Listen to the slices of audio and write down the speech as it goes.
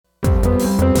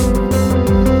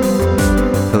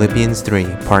Philippians 3,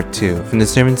 Part 2 from the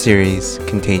sermon series,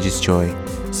 Contagious Joy,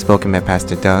 spoken by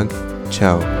Pastor Doug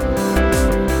Cho.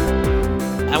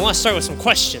 I want to start with some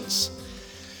questions.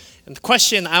 And the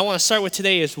question I want to start with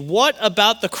today is, what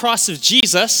about the cross of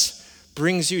Jesus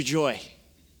brings you joy?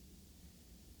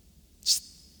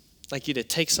 Just like you to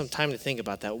take some time to think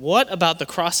about that. What about the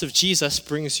cross of Jesus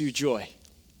brings you joy?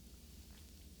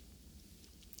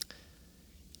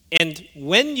 And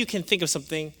when you can think of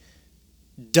something,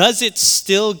 does it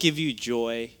still give you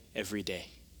joy every day?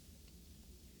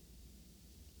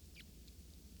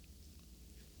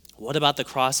 What about the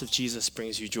cross of Jesus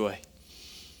brings you joy?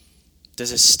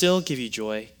 Does it still give you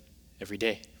joy every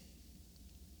day?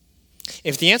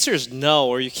 If the answer is no,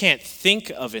 or you can't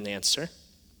think of an answer,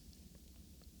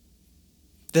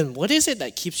 then what is it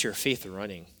that keeps your faith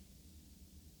running?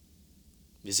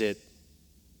 Is it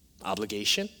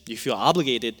obligation? You feel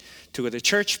obligated to go to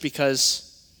church because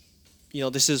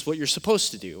this is what you're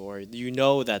supposed to do, or you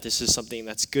know that this is something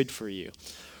that's good for you.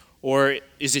 Or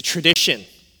is it tradition?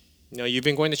 You've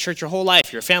been going to church your whole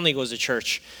life. Your family goes to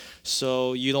church,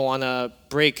 so you don't want to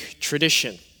break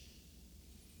tradition.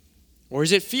 Or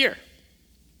is it fear?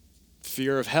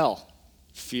 Fear of hell,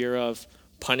 fear of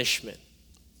punishment.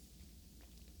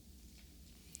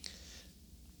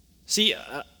 See,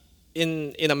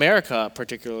 in America,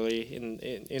 particularly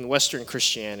in Western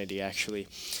Christianity, actually,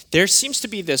 there seems to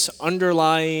be this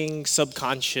underlying,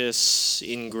 subconscious,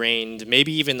 ingrained,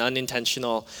 maybe even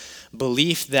unintentional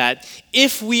belief that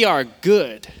if we are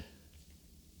good,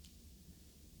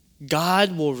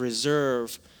 God will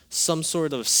reserve some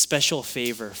sort of special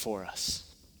favor for us.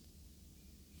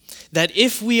 That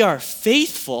if we are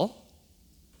faithful,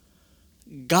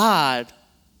 God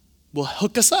will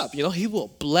hook us up. He will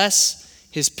bless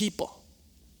His people.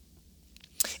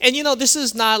 And this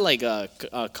is not like a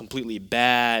completely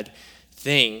bad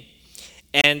thing.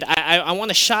 And I want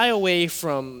to shy away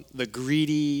from the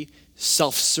greedy,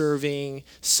 self-serving,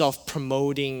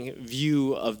 self-promoting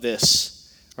view of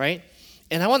this, right?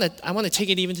 And I want to take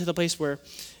it even to the place where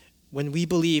when we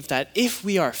believe that if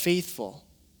we are faithful,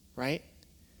 right,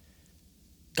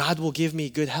 God will give me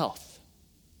good health.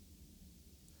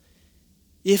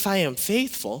 If I am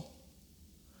faithful,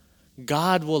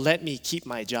 God will let me keep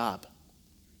my job.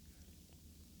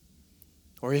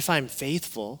 Or if I'm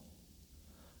faithful,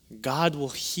 God will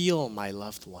heal my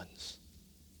loved ones.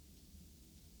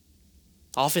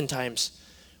 Oftentimes,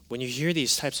 when you hear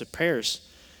these types of prayers,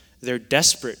 they're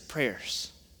desperate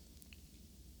prayers.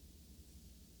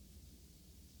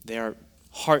 They are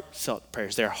heartfelt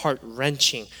prayers. They're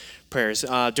heart-wrenching prayers.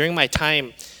 During my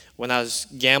time when I was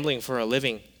gambling for a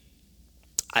living,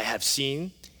 I have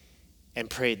seen and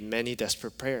prayed many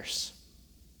desperate prayers.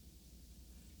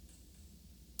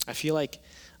 I feel like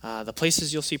the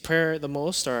places you'll see prayer the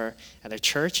most are at a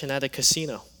church and at a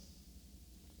casino.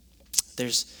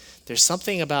 There's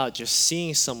something about just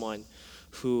seeing someone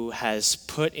who has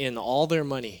put in all their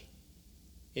money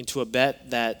into a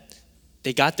bet that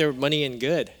they got their money in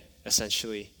good,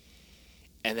 essentially,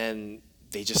 and then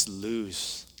they just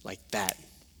lose like that.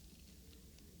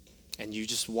 And you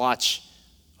just watch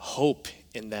hope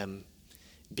in them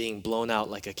being blown out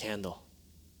like a candle.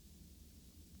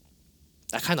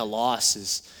 That kind of loss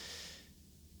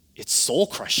it's soul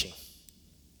crushing.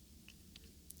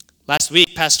 Last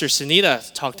week, Pastor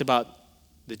Sunita talked about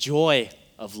the joy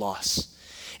of loss.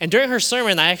 And during her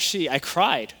sermon, I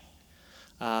cried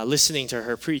listening to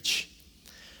her preach.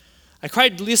 I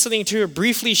cried listening to her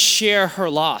briefly share her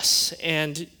loss.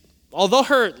 And although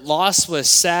her loss was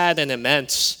sad and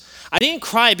immense, I didn't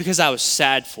cry because I was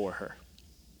sad for her.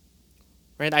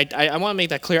 Right? I want to make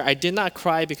that clear. I did not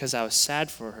cry because I was sad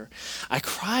for her. I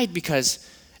cried because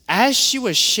as she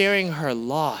was sharing her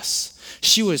loss,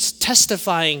 she was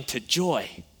testifying to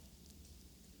joy.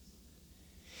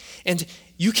 And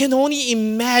you can only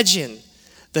imagine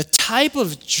the type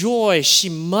of joy she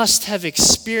must have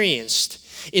experienced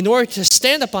in order to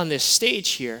stand up on this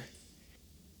stage here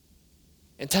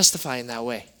and testify in that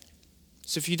way.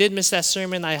 So if you did miss that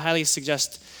sermon, I highly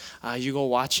suggest you go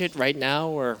watch it right now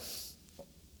or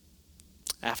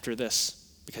after this,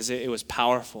 because it was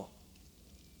powerful.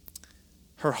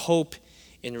 Her hope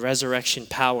in resurrection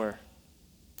power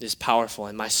is powerful,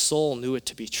 and my soul knew it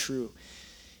to be true.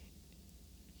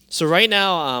 So right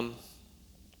now,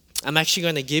 I'm actually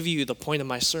going to give you the point of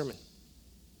my sermon.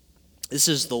 This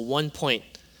is the one point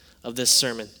of this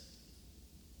sermon.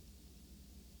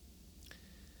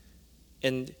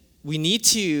 And we need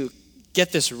to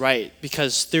get this right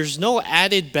because there's no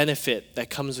added benefit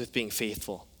that comes with being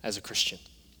faithful as a Christian.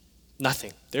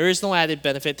 Nothing. There is no added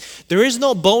benefit. There is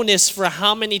no bonus for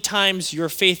how many times you're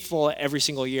faithful every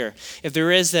single year. If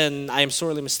there is, then I am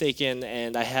sorely mistaken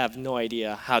and I have no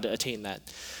idea how to attain that.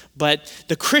 But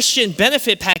the Christian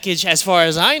benefit package, as far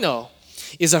as I know,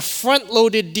 is a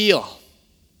front-loaded deal.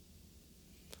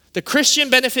 The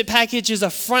Christian benefit package is a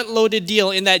front-loaded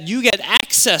deal in that you get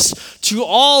access to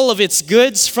all of its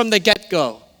goods from the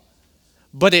get-go.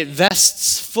 But it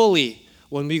vests fully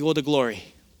when we go to glory.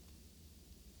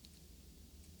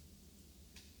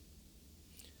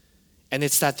 And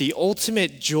it's that the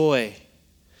ultimate joy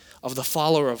of the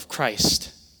follower of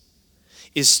Christ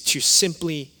is to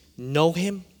simply know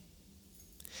him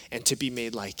and to be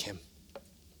made like him.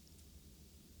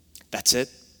 That's it.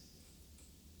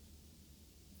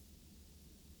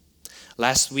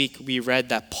 Last week we read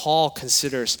that Paul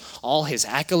considers all his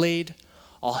accolade,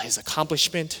 all his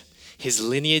accomplishment, his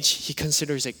lineage, he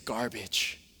considers it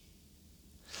garbage.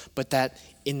 But that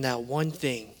in that one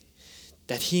thing,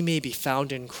 that he may be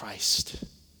found in Christ.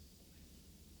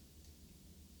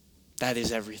 That is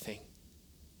everything.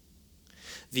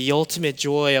 The ultimate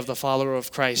joy of the follower of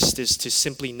Christ is to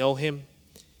simply know him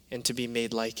and to be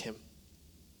made like him.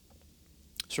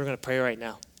 So we're going to pray right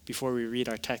now before we read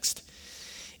our text.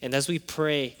 And as we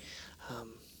pray,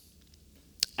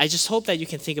 I just hope that you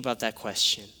can think about that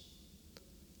question.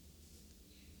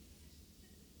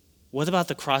 What about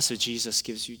the cross of Jesus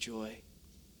gives you joy?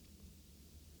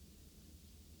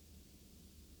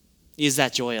 Is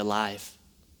that joy alive?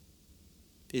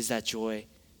 Is that joy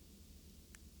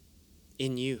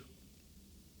in you?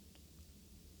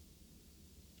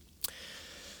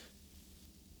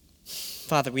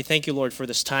 Father, we thank you, Lord, for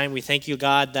this time. We thank you,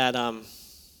 God, that,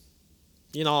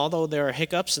 although there are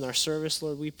hiccups in our service,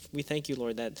 Lord, we thank you,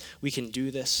 Lord, that we can do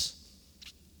this.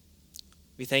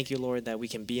 We thank you, Lord, that we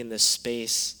can be in this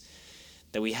space,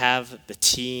 that we have the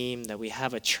team, that we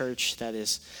have a church that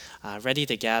is ready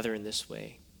to gather in this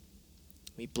way.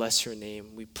 We bless your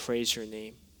name. We praise your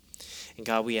name. And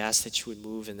God, we ask that you would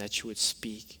move and that you would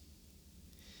speak.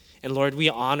 And Lord, we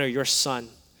honor your son,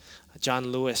 John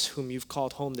Lewis, whom you've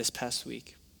called home this past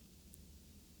week.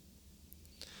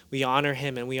 We honor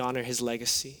him and we honor his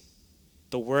legacy,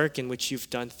 the work in which you've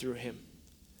done through him.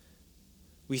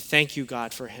 We thank you,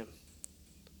 God, for him.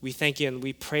 We thank you and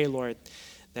we pray, Lord,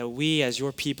 that we as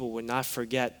your people would not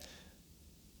forget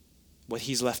what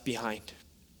he's left behind.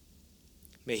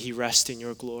 May he rest in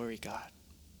your glory, God.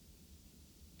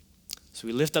 So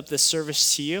we lift up this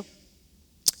service to you.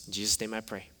 In Jesus' name I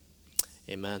pray.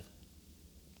 Amen.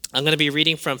 I'm going to be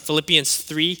reading from Philippians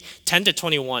 3, 10 to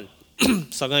 21.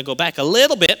 So I'm going to go back a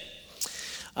little bit.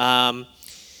 To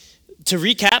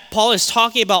recap, Paul is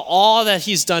talking about all that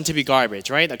he's done to be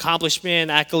garbage, right? Accomplishment,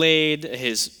 accolade,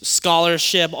 his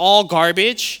scholarship, all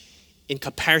garbage in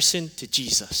comparison to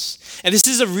Jesus. And this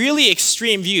is a really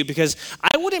extreme view because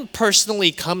I wouldn't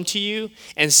personally come to you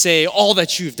and say all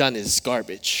that you've done is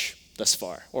garbage thus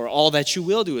far, or all that you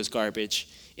will do is garbage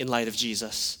in light of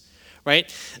Jesus,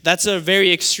 right? That's a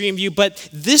very extreme view, but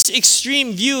this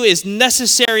extreme view is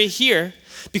necessary here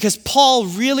because Paul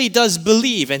really does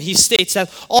believe, and he states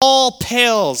that all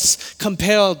pales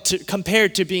compared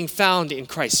to being found in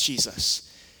Christ Jesus.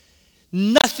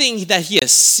 Nothing that he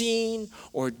has seen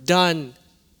or done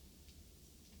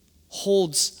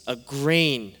holds a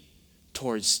grain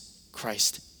towards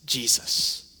Christ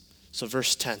Jesus. So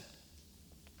verse 10.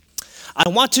 I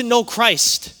want to know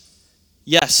Christ,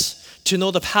 yes, to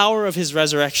know the power of his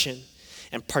resurrection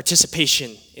and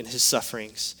participation in his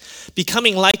sufferings,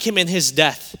 becoming like him in his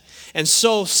death, and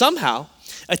so somehow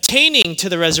attaining to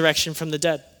the resurrection from the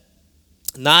dead.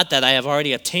 Not that I have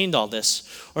already obtained all this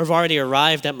or have already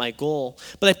arrived at my goal,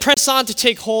 but I press on to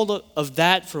take hold of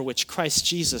that for which Christ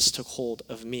Jesus took hold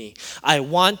of me. I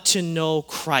want to know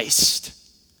Christ.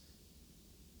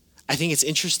 I think it's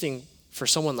interesting for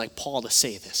someone like Paul to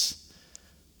say this.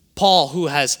 Paul, who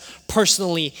has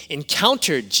personally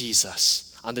encountered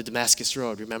Jesus on the Damascus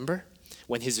Road, remember?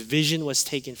 When his vision was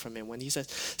taken from him, when he said,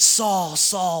 Saul,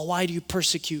 Saul, why do you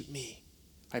persecute me?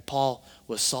 Right? Paul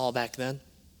was Saul back then.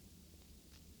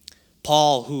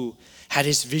 Paul, who had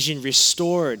his vision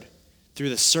restored through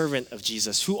the servant of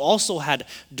Jesus, who also had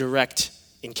direct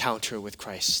encounter with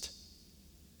Christ.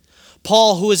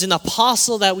 Paul, who is an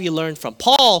apostle that we learn from.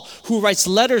 Paul, who writes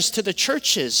letters to the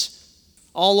churches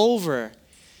all over,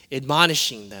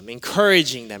 admonishing them,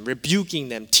 encouraging them, rebuking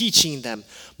them, teaching them,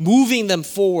 moving them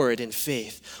forward in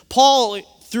faith. Paul,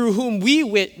 through whom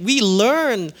we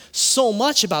learn so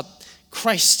much about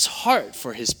Christ's heart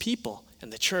for his people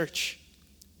and the church.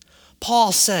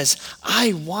 Paul says,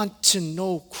 I want to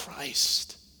know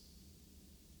Christ.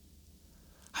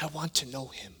 I want to know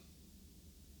him.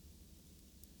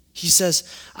 He says,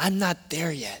 I'm not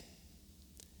there yet.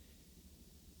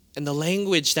 And the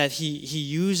language that he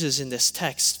uses in this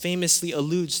text famously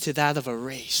alludes to that of a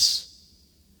race.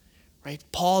 Right?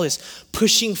 Paul is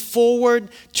pushing forward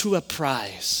to a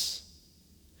prize.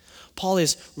 Paul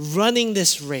is running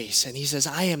this race, and he says,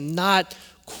 I am not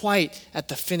quite at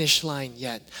the finish line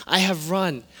yet. I have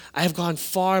run, I have gone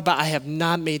far, but I have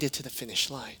not made it to the finish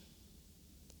line.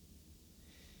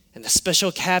 And the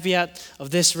special caveat of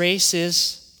this race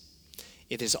is,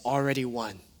 it is already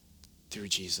won through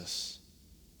Jesus.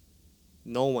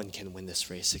 No one can win this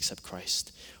race except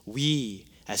Christ. We,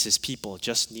 as his people,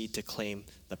 just need to claim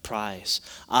the prize.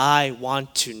 I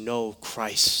want to know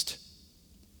Christ.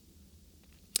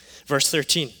 Verse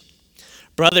 13,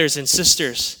 brothers and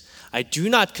sisters, I do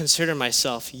not consider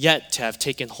myself yet to have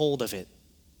taken hold of it.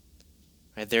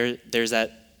 Right, there's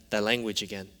that language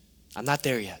again. I'm not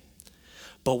there yet.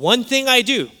 But one thing I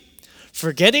do,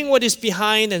 forgetting what is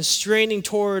behind and straining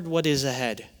toward what is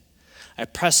ahead, I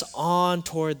press on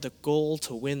toward the goal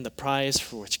to win the prize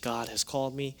for which God has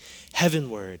called me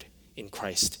heavenward in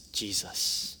Christ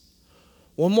Jesus.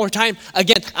 One more time.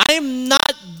 Again, I am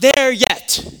not there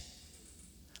yet.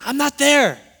 I'm not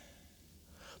there.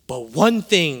 But one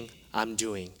thing I'm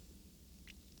doing.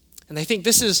 And I think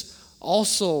this is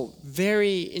also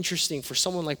very interesting for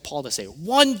someone like Paul to say,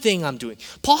 one thing I'm doing.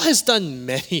 Paul has done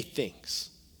many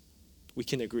things. We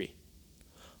can agree.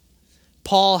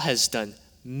 Paul has done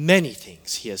many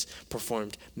things. He has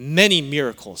performed many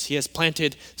miracles. He has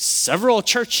planted several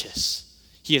churches.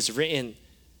 He has written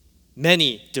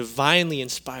many divinely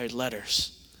inspired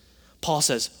letters. Paul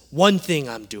says, one thing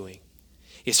I'm doing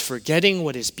is forgetting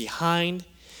what is behind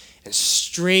and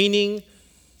straining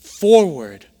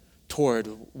forward toward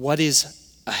what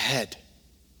is ahead.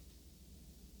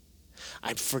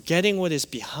 I'm forgetting what is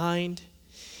behind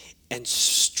and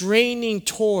straining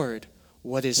toward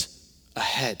what is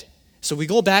ahead. So we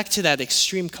go back to that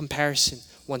extreme comparison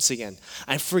once again.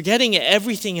 I'm forgetting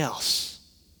everything else.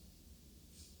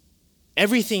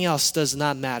 Everything else does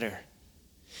not matter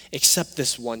except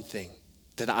this one thing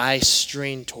that I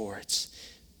strain towards.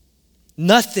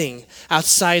 Nothing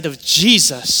outside of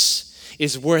Jesus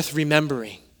is worth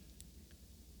remembering.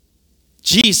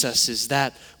 Jesus is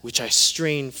that which I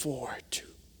strain forward to.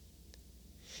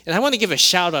 And I want to give a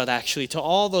shout out actually to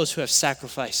all those who have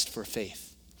sacrificed for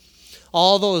faith.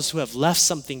 All those who have left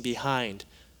something behind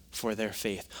for their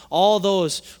faith. All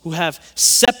those who have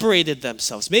separated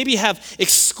themselves, maybe have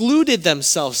excluded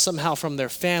themselves somehow from their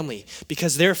family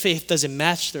because their faith doesn't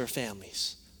match their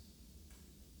family's.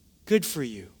 Good for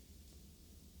you.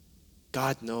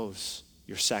 God knows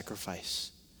your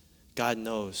sacrifice. God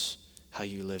knows how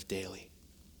you live daily.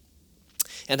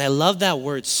 And I love that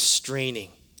word straining.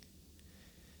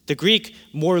 The Greek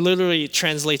more literally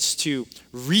translates to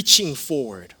reaching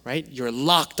forward, right? You're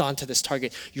locked onto this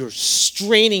target. You're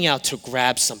straining out to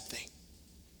grab something.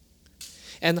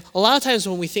 And a lot of times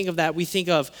when we think of that, we think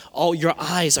of, oh, your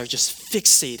eyes are just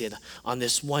fixated on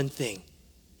this one thing.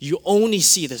 You only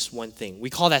see this one thing. We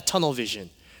call that tunnel vision,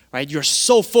 right? You're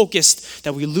so focused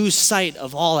that we lose sight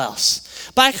of all else.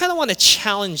 But I kind of want to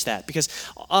challenge that because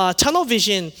tunnel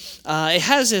vision, it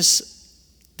has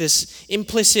this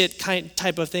implicit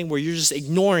type of thing where you're just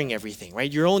ignoring everything,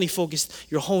 right? You're only focused,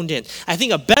 you're honed in. I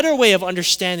think a better way of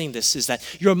understanding this is that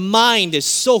your mind is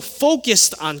so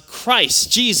focused on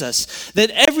Christ, Jesus, that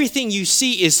everything you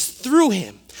see is through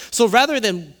him. So rather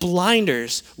than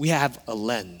blinders, we have a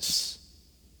lens.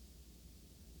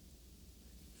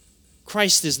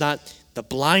 Christ is not the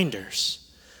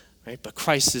blinders, right? But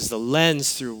Christ is the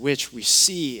lens through which we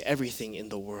see everything in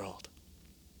the world.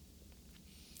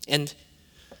 And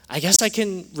I guess I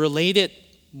can relate it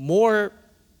more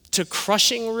to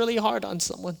crushing really hard on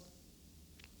someone,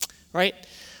 right?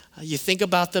 You think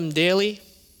about them daily.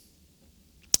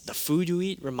 The food you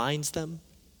eat reminds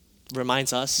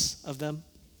us of them.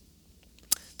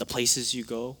 The places you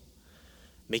go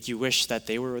make you wish that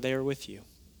they were there with you.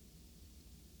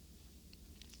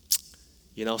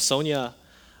 You know, Sonia,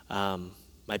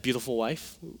 my beautiful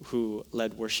wife who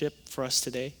led worship for us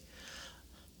today,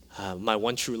 my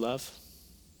one true love,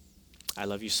 I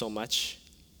love you so much.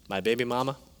 My baby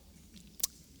mama,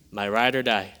 my ride or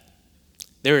die.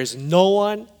 There is no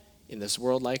one in this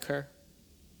world like her.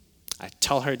 I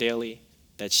tell her daily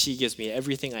that she gives me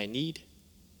everything I need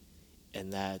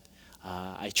and that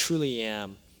I truly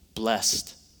am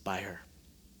blessed by her.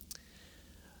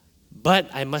 But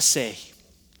I must say,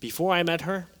 before I met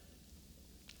her,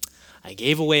 I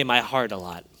gave away my heart a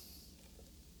lot.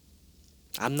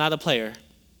 I'm not a player,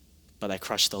 but I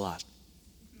crushed a lot.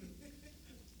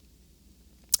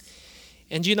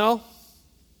 And you know,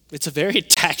 It's a very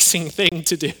taxing thing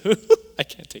to do. I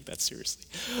can't take that seriously.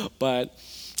 But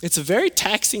it's a very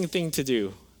taxing thing to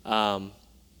do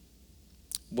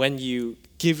when you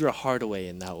give your heart away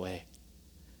in that way.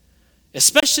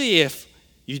 Especially if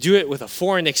you do it with a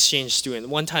foreign exchange student.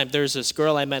 One time there's this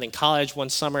girl I met in college one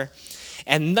summer.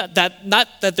 And not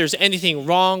that there's anything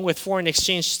wrong with foreign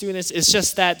exchange students. It's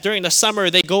just that during the summer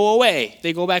they go away.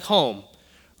 They go back home,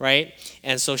 right?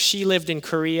 And so she lived in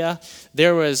Korea.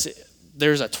 There's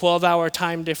a 12-hour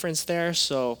time difference there.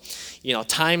 So,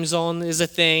 time zone is a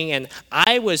thing. And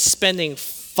I was spending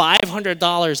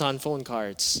 $500 on phone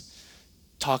cards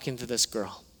talking to this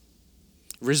girl,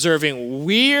 reserving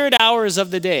weird hours of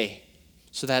the day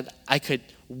so that I could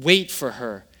wait for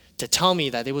her to tell me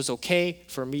that it was okay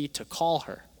for me to call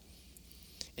her.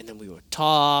 And then we would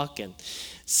talk and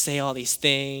say all these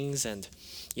things. And,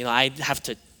 I'd have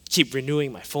to keep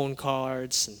renewing my phone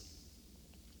cards. And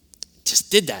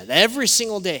just did that every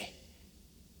single day.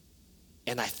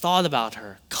 And I thought about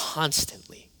her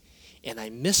constantly. And I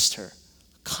missed her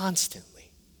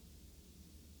constantly.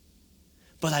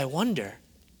 But I wonder,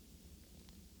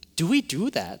 do we do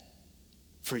that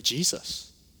for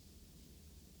Jesus?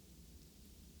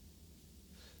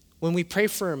 When we pray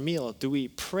for a meal, do we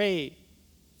pray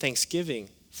thanksgiving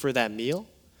for that meal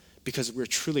because we're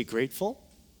truly grateful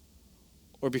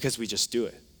or because we just do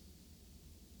it?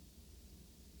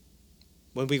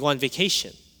 When we go on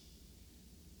vacation,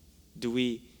 do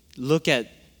we look at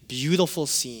beautiful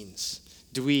scenes?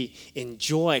 Do we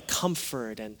enjoy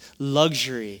comfort and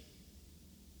luxury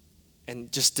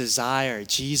and just desire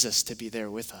Jesus to be there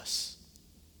with us?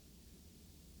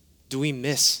 Do we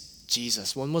miss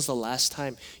Jesus? When was the last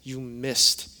time you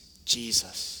missed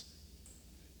Jesus?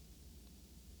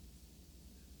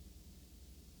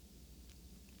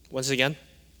 Once again,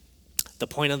 the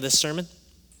point of this sermon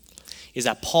is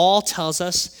that Paul tells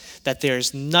us that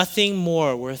there's nothing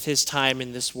more worth his time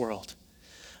in this world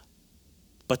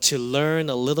but to learn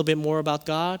a little bit more about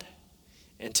God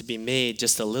and to be made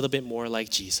just a little bit more like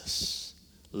Jesus,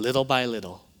 little by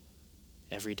little,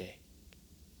 every day.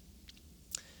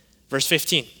 Verse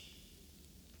 15.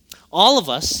 All of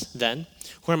us, then,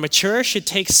 who are mature should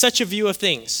take such a view of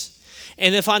things.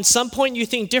 And if on some point you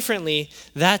think differently,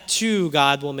 that too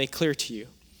God will make clear to you.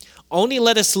 Only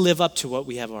let us live up to what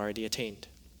we have already attained.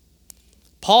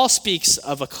 Paul speaks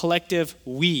of a collective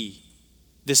we,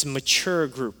 this mature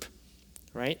group,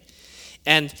 right?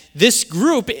 And this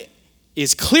group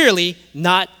is clearly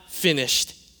not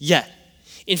finished yet.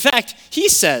 In fact, he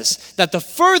says that the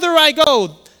further I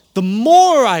go, the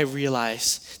more I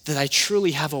realize that I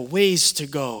truly have a ways to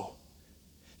go.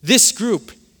 This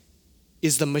group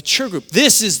is the mature group.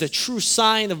 This is the true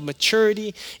sign of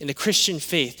maturity in the Christian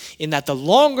faith, in that the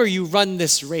longer you run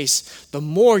this race, the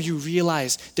more you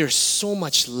realize there's so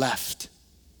much left.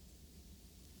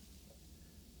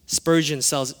 Spurgeon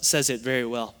says it very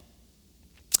well.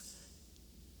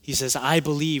 He says, I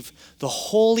believe the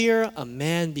holier a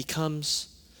man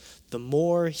becomes, the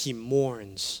more he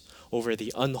mourns over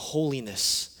the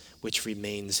unholiness which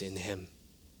remains in him.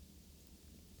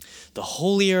 The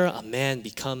holier a man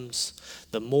becomes,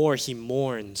 the more he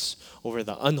mourns over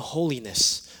the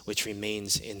unholiness which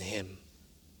remains in him.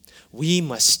 We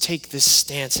must take this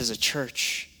stance as a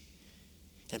church.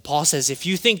 And Paul says, if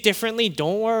you think differently,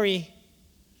 don't worry.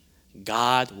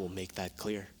 God will make that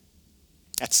clear.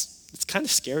 It's kind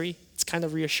of scary. It's kind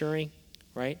of reassuring,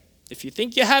 right? If you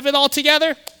think you have it all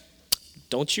together,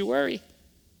 don't you worry.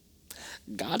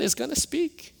 God is going to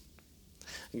speak.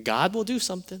 God will do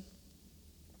something.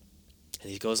 And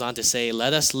he goes on to say,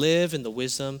 let us live in the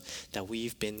wisdom that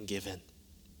we've been given.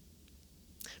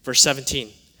 Verse 17,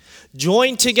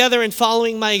 join together in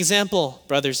following my example,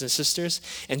 brothers and sisters.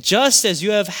 And just as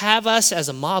you have us as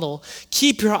a model,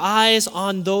 keep your eyes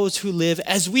on those who live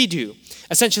as we do.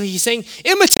 Essentially, he's saying,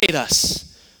 imitate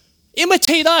us.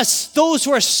 Imitate us, those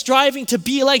who are striving to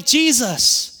be like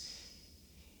Jesus.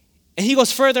 And he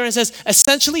goes further and says,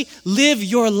 essentially, live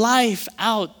your life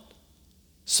out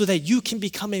so that you can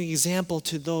become an example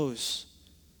to those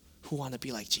who want to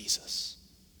be like Jesus.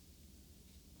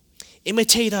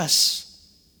 Imitate us.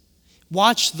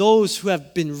 Watch those who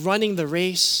have been running the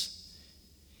race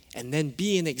and then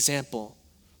be an example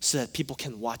so that people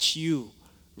can watch you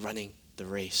running the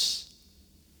race.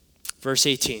 Verse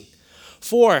 18.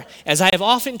 For, as I have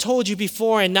often told you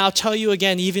before and now tell you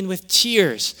again, even with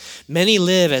tears, many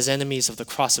live as enemies of the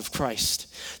cross of Christ.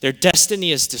 Their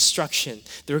destiny is destruction.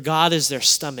 Their God is their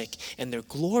stomach, and their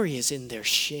glory is in their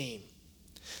shame.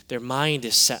 Their mind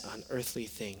is set on earthly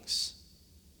things.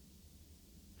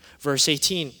 Verse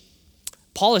 18,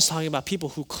 Paul is talking about people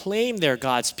who claim they're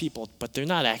God's people, but they're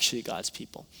not actually God's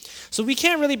people. So we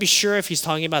can't really be sure if he's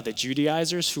talking about the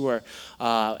Judaizers who are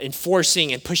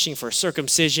enforcing and pushing for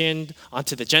circumcision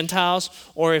onto the Gentiles,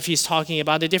 or if he's talking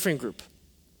about a different group,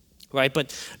 right?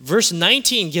 But verse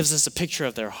 19 gives us a picture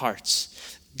of their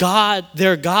hearts.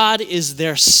 Their God is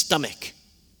their stomach.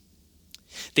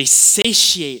 They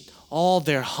satiate all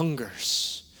their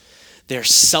hungers. They're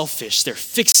selfish. They're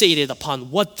fixated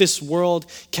upon what this world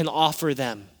can offer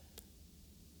them.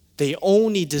 They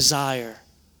only desire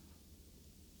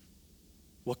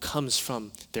what comes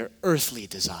from their earthly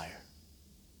desire.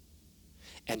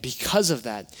 And because of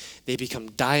that, they become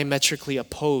diametrically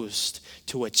opposed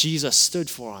to what Jesus stood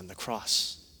for on the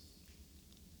cross.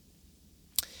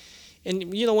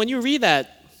 And when you read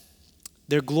that,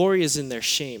 their glory is in their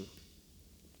shame.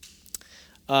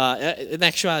 In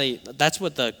actuality, that's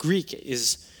what the Greek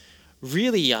is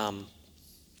really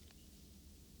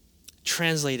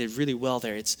translated really well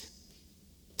there.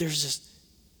 There's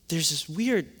this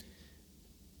weird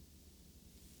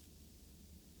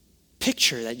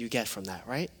picture that you get from that,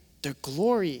 right? Their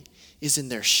glory is in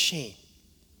their shame.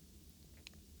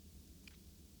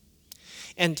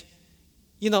 And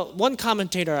one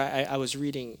commentator I was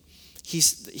reading,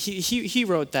 he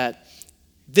wrote that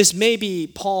this may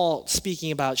be Paul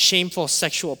speaking about shameful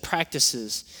sexual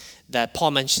practices that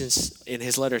Paul mentions in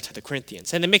his letter to the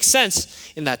Corinthians. And it makes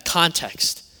sense in that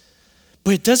context.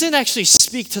 But it doesn't actually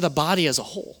speak to the body as a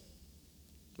whole.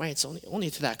 Right? It's only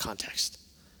to that context.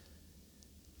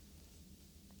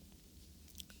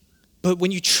 But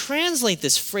when you translate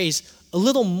this phrase a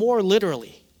little more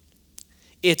literally,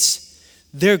 it's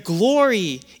their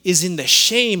glory is in the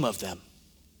shame of them.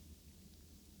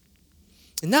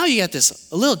 And now you get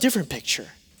a little different picture,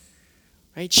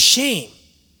 right? Shame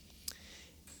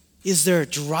is their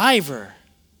driver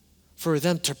for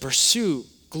them to pursue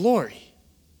glory.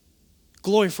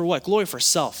 Glory for what? Glory for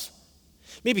self.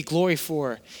 Maybe glory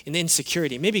for an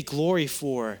insecurity. Maybe glory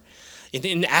for an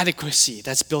inadequacy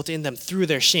that's built in them through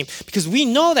their shame. Because we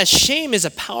know that shame is a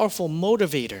powerful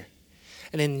motivator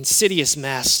and an insidious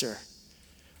master.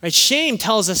 Right? Shame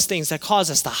tells us things that cause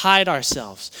us to hide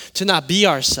ourselves, to not be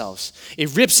ourselves.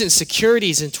 It rips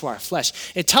insecurities into our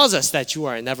flesh. It tells us that you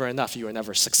are never enough. You are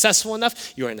never successful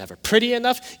enough. You are never pretty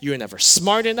enough. You are never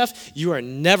smart enough. You are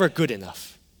never good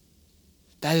enough.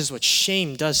 That is what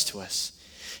shame does to us.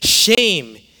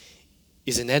 Shame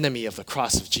is an enemy of the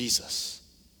cross of Jesus.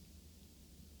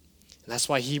 And that's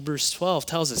why Hebrews 12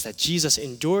 tells us that Jesus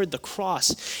endured the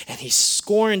cross and he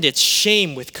scorned its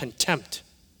shame with contempt.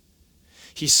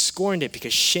 He scorned it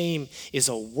because shame is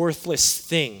a worthless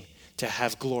thing to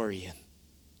have glory in.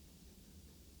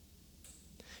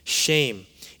 Shame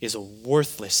is a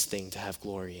worthless thing to have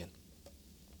glory in.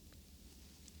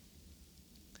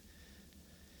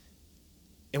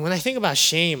 And when I think about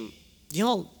shame,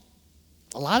 a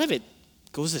lot of it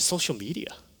goes to social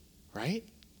media, right?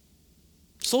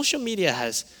 Social media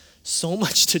has so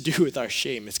much to do with our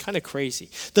shame. It's kind of crazy.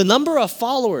 The number of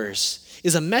followers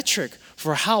is a metric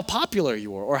for how popular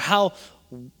you are or how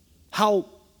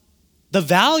the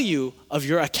value of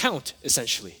your account,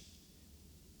 essentially.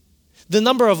 The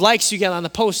number of likes you get on a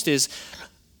post is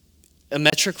a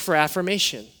metric for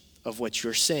affirmation of what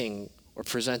you're saying or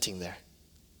presenting there.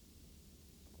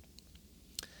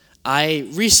 I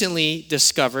recently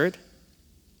discovered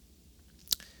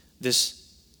this,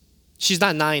 she's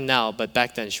not 9 now, but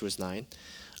back then she was 9,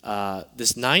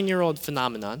 this 9-year-old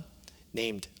phenomenon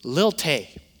named Lil Tay.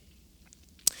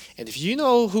 And if you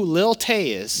know who Lil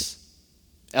Tay is,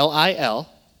 Liltay,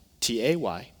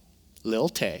 Lil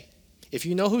Tay, if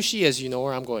you know who she is, you know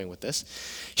where I'm going with this.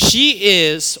 She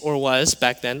is, or was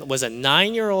back then, was a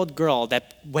 9-year-old girl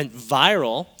that went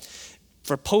viral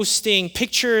for posting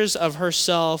pictures of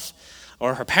herself,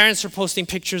 or her parents were posting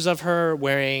pictures of her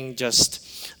wearing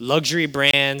just luxury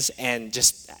brands and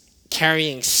just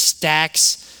carrying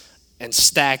stacks and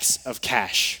stacks of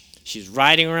cash. She's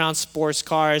riding around sports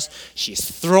cars. She's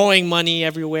throwing money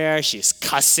everywhere. She's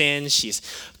cussing. She's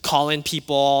calling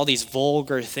people all these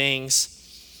vulgar things.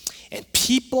 And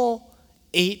people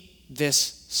ate this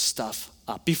stuff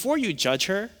up. Before you judge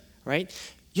her, right,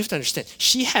 you have to understand,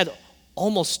 she had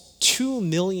almost 2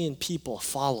 million people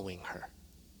following her.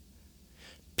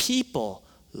 People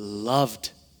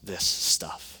loved this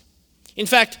stuff. In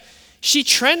fact, she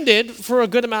trended for a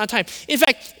good amount of time. In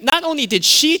fact, not only did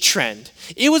she trend,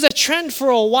 it was a trend for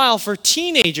a while for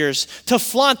teenagers to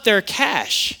flaunt their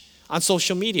cash on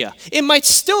social media. It might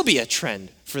still be a trend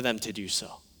for them to do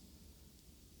so.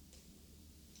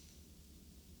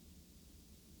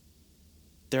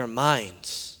 Their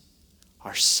minds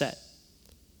are set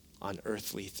on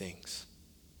earthly things.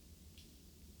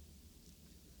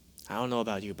 I don't know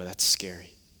about you, but that's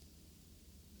scary.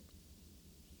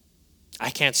 I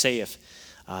can't say if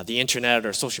the internet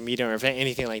or social media or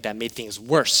anything like that made things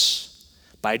worse.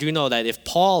 But I do know that if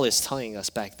Paul is telling us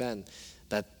back then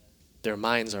that their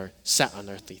minds are set on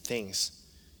earthly things,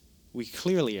 we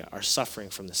clearly are suffering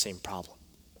from the same problem.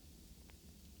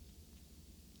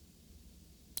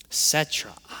 Set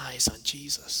your eyes on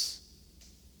Jesus.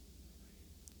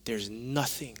 There's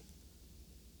nothing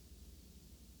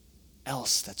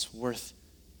else that's worth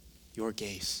your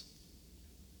gaze.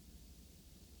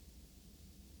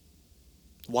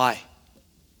 Why?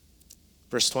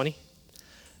 Verse 20.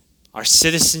 Our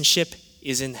citizenship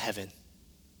is in heaven.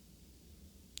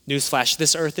 Newsflash,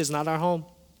 this earth is not our home.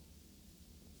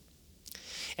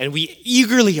 And we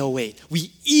eagerly await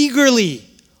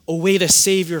a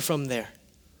Savior from there,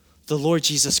 the Lord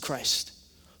Jesus Christ,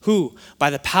 who, by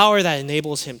the power that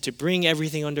enables him to bring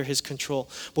everything under his control,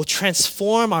 will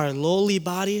transform our lowly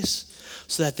bodies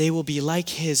so that they will be like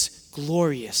his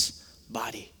glorious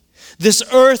body. This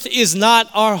earth is not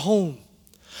our home.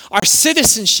 Our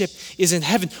citizenship is in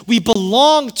heaven. We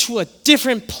belong to a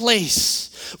different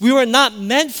place. We were not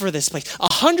meant for this place.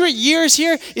 100 years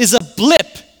here is a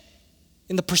blip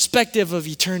in the perspective of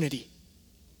eternity.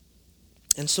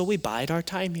 And so we bide our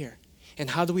time here. And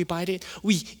how do we bide it?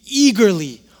 We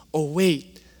eagerly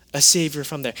await a Savior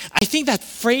from there. I think that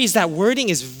phrase, that wording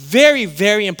is very,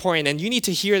 very important. And you need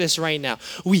to hear this right now.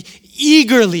 We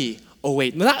eagerly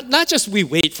await. Not just we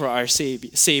wait for our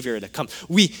Savior to come.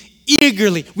 We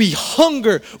eagerly, we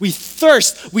hunger, we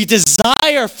thirst, we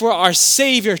desire for our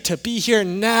Savior to be here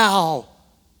now.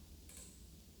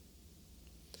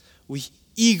 We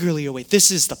eagerly await. This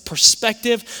is the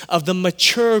perspective of the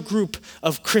mature group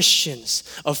of Christians,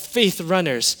 of faith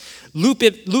runners,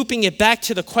 looping it back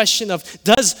to the question of,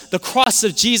 does the cross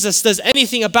of Jesus, does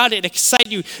anything about it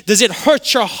excite you? Does it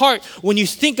hurt your heart when you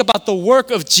think about the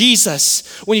work of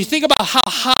Jesus? When you think about how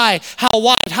high, how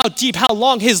wide, how deep, how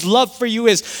long his love for you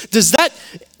is, does that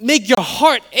make your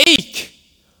heart ache?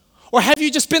 Or have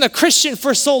you just been a Christian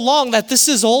for so long that this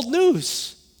is old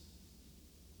news?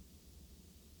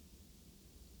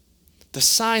 The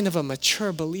sign of a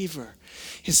mature believer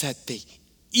is that they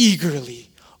eagerly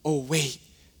await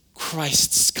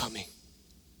Christ's coming.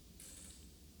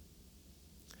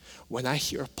 When I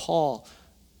hear Paul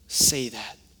say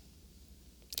that,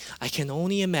 I can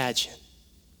only imagine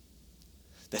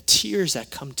the tears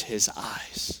that come to his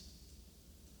eyes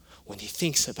when he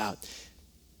thinks about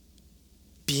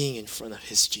being in front of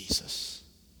his Jesus.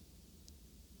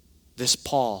 This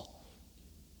Paul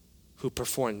who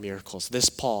performed miracles, this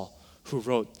Paul who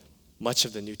wrote much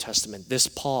of the New Testament, this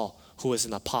Paul who was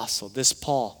an apostle, this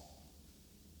Paul.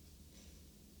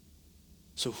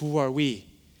 So who are we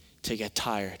to get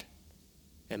tired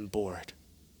and bored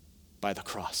by the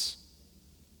cross?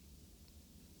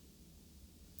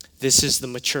 This is the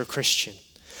mature Christian.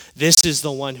 This is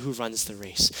the one who runs the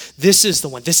race. This is the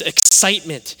one. This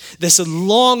excitement, this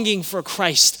longing for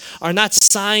Christ are not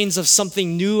signs of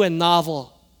something new and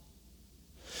novel.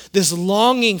 This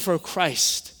longing for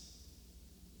Christ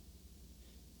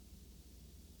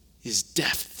is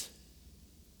depth.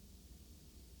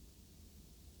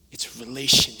 It's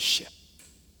relationship.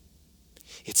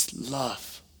 It's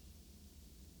love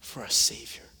for a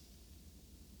Savior.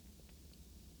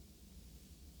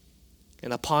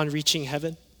 And upon reaching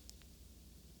heaven,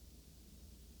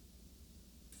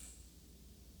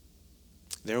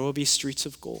 there will be streets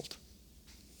of gold,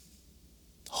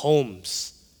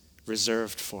 homes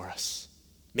reserved for us,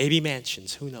 maybe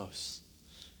mansions, who knows?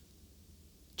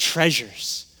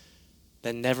 Treasures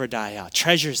that never die out,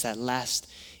 treasures that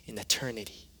last in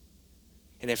eternity.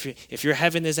 And if your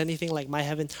heaven is anything like my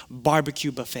heaven,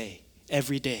 barbecue buffet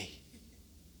every day,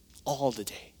 all the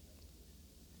day.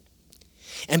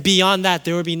 And beyond that,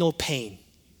 there will be no pain,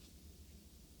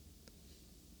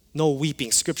 no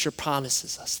weeping. Scripture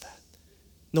promises us that.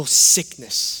 No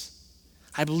sickness.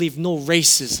 I believe no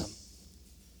racism.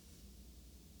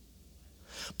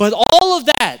 But all of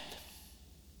that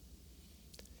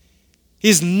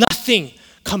is nothing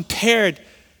compared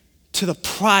to the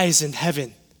prize in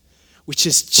heaven, which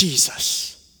is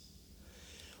Jesus.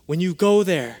 When you go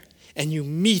there and you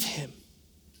meet him,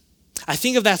 I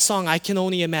think of that song, I Can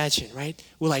Only Imagine, right?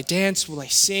 Will I dance? Will I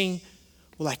sing?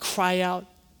 Will I cry out?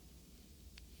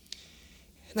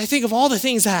 And I think of all the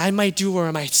things that I might do or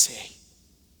I might say.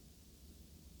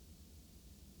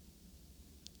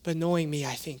 But knowing me,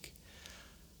 I think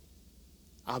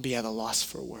I'll be at a loss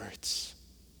for words.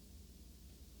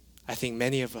 I think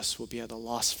many of us will be at a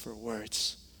loss for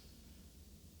words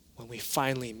when we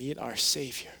finally meet our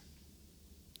Savior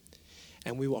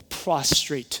and we will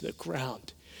prostrate to the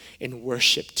ground in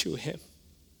worship to him,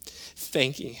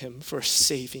 thanking him for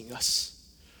saving us,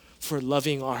 for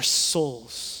loving our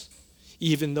souls,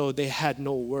 even though they had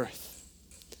no worth,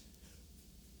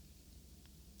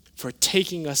 for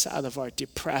taking us out of our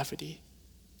depravity,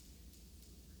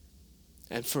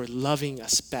 and for loving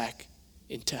us back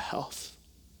into health,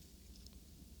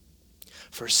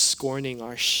 for scorning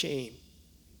our shame.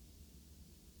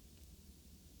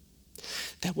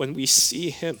 That when we see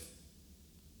him,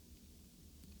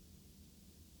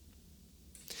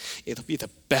 it'll be the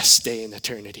best day in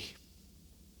eternity.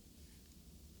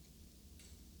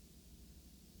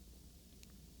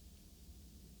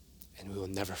 And we will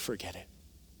never forget it.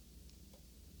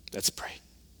 Let's pray.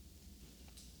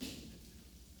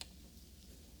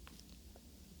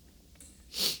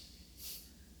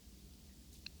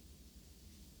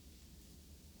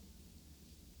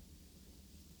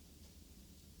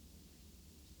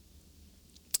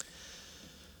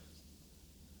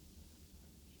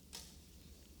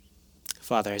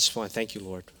 Father, I just want to thank you,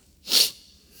 Lord,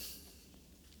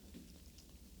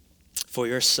 for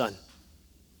your Son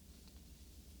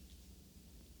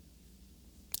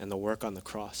and the work on the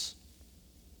cross,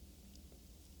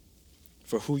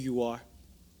 for who you are.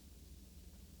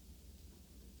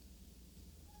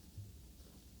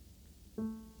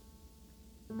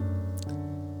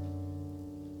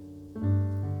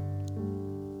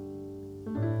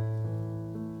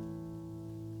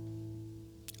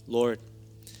 Lord,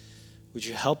 would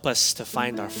you help us to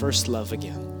find our first love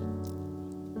again?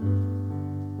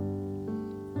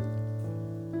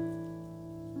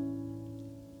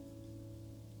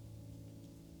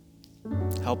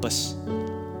 Help us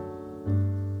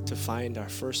to find our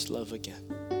first love again.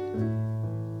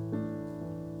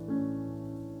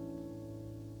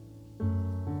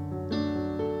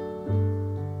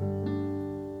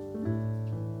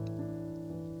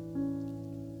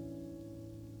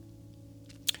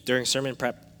 During sermon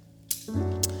prep,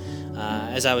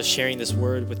 as I was sharing this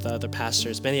word with the other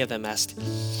pastors, many of them asked,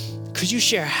 could you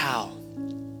share how?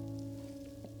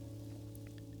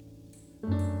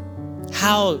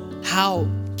 How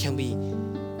can we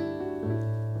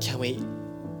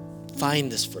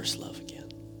find this first love again?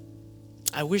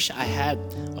 I wish I had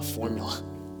a formula.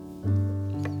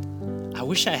 I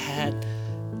wish I had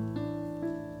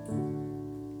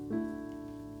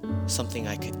something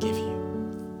I could give you.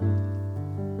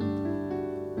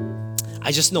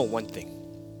 I just know one thing.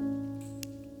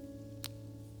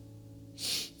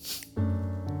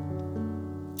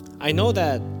 I know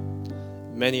that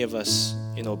many of us,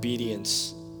 in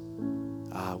obedience,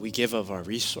 we give of our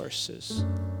resources.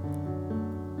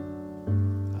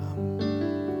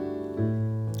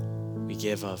 We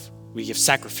give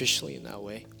sacrificially in that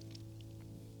way.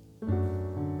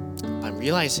 I'm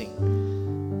realizing,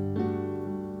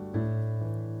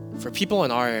 for people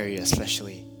in our area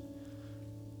especially,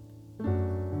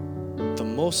 the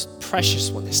most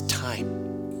precious one is time.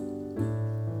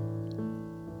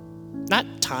 Not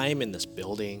time in this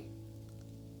building,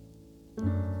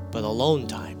 but alone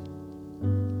time.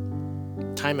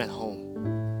 Time at home.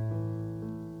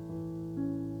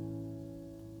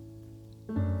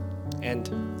 And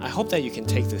I hope that you can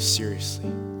take this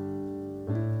seriously.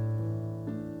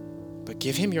 But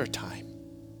give him your time.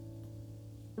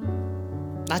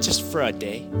 Not just for a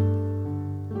day,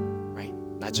 right?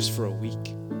 Not just for a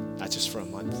week, not just for a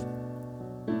month.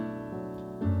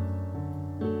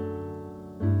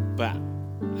 But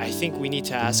I think we need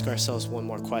to ask ourselves one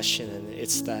more question, and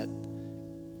it's that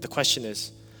the question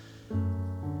is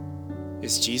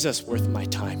Jesus worth my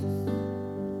time?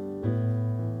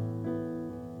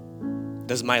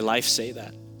 Does my life say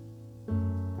that?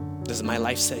 Does my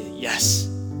life say, yes,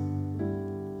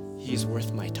 he's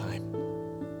worth my time?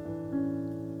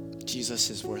 Jesus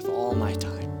is worth all my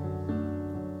time.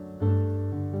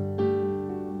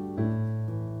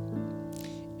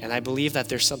 And I believe that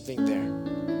there's something there.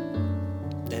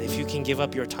 That if you can give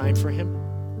up your time for him,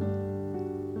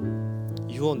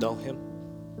 you will know him,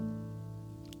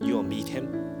 you will meet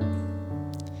him,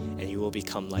 and you will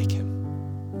become like him.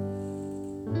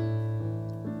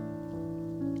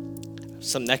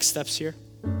 Some next steps here.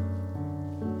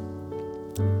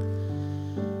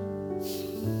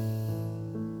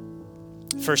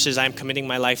 First is I'm committing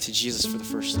my life to Jesus for the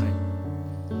first time.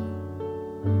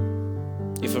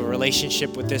 If a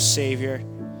relationship with this Savior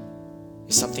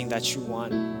is something that you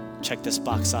want, check this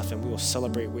box off and we will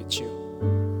celebrate with you.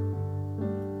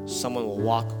 Someone will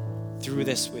walk through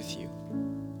this with you,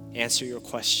 answer your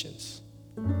questions.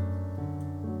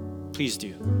 Please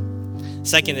do.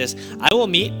 Second is I will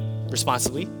meet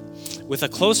responsibly with a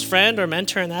close friend or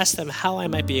mentor and ask them how I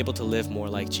might be able to live more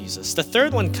like Jesus. The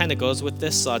third one kind of goes with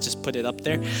this, so I'll just put it up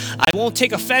there. I won't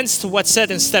take offense to what's said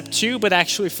in step 2, but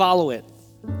actually follow it.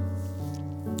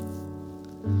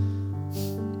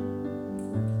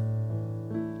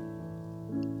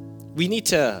 We need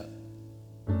to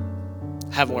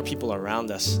have more people around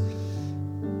us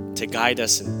to guide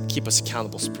us and keep us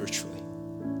accountable spiritually.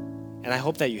 And I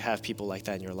hope that you have people like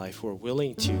that in your life who are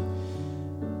willing to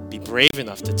be brave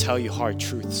enough to tell you hard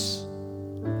truths.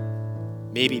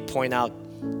 Maybe point out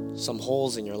some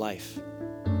holes in your life.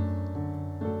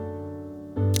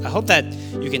 I hope that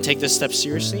you can take this step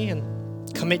seriously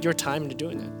and commit your time to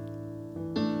doing it.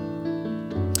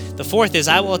 The fourth is,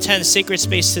 I will attend Sacred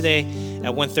Space today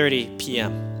at 1:30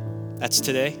 p.m. That's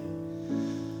today.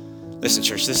 Listen,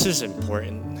 church, this is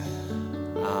important.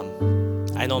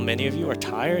 I know many of you are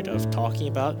tired of talking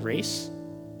about race,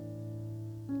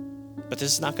 but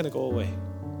this is not going to go away.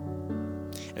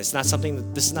 And this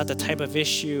is not the type of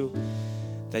issue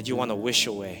that you want to wish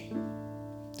away.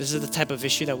 This is the type of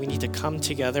issue that we need to come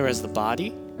together as the body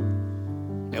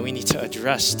and we need to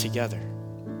address together.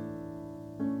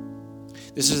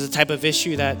 This is the type of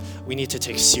issue that we need to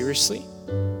take seriously,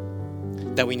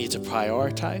 that we need to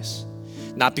prioritize,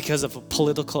 not because of a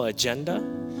political agenda,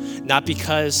 not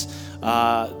because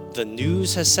the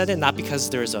news has said it, not because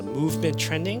there's a movement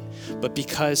trending, but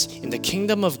because in the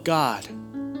kingdom of God,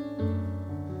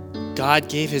 God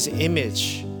gave his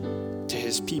image to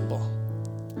his people.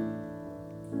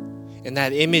 And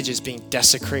that image is being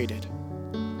desecrated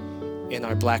in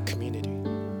our Black community.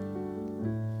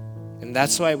 And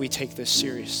that's why we take this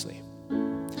seriously.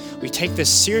 We take this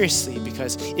seriously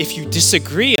because if you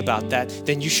disagree about that,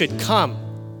 then you should come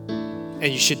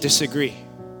and you should disagree.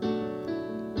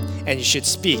 And you should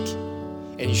speak,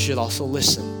 and you should also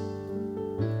listen.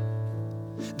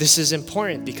 This is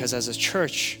important because as a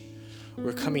church,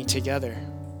 we're coming together.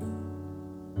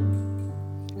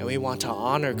 And we want to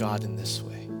honor God in this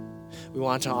way. We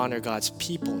want to honor God's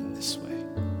people in this way.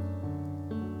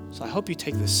 So I hope you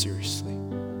take this seriously.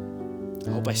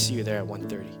 I hope I see you there at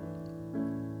 1:30.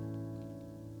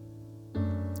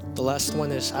 The last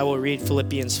one is, I will read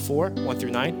Philippians 4, 1 through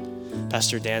 9.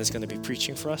 Pastor Dan is going to be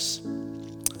preaching for us.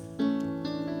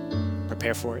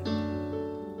 Prepare for it.